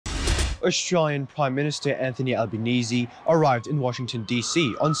Australian Prime Minister Anthony Albanese arrived in Washington,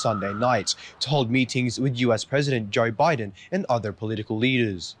 D.C. on Sunday night to hold meetings with US President Joe Biden and other political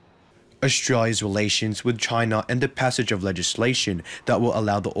leaders. Australia's relations with China and the passage of legislation that will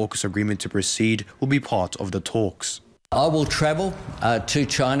allow the AUKUS agreement to proceed will be part of the talks. I will travel to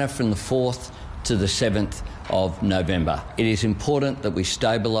China from the 4th to the 7th of November. It is important that we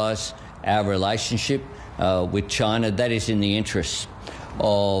stabilise our relationship with China. That is in the interests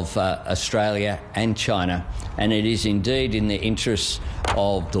of Australia and China, and it is indeed in the interests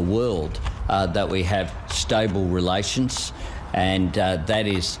of the world that we have stable relations, and that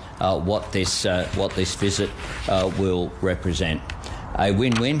is what this visit will represent. A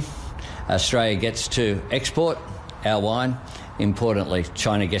win-win. Australia gets to export our wine. Importantly,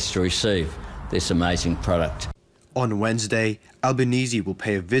 China gets to receive this amazing product. On Wednesday, Albanese will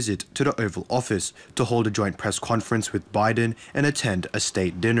pay a visit to the Oval Office to hold a joint press conference with Biden and attend a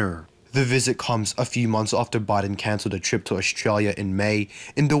state dinner. The visit comes a few months after Biden cancelled a trip to Australia in May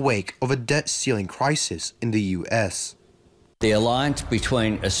in the wake of a debt ceiling crisis in the US. The alliance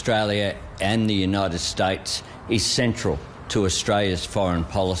between Australia and the United States is central to Australia's foreign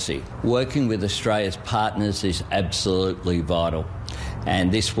policy. Working with Australia's partners is absolutely vital,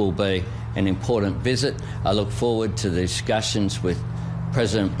 and this will be an important visit. I look forward to the discussions with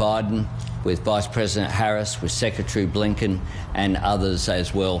President Biden, with Vice President Harris, with Secretary Blinken and others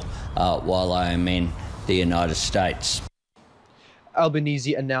as well while I am in the United States.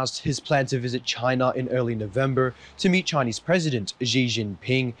 Albanese announced his plan to visit China in early November to meet Chinese President Xi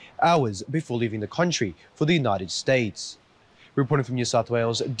Jinping hours before leaving the country for the United States. Reporting from New South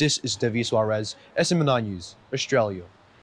Wales, this is Deveh Suarez, SMNI News, Australia.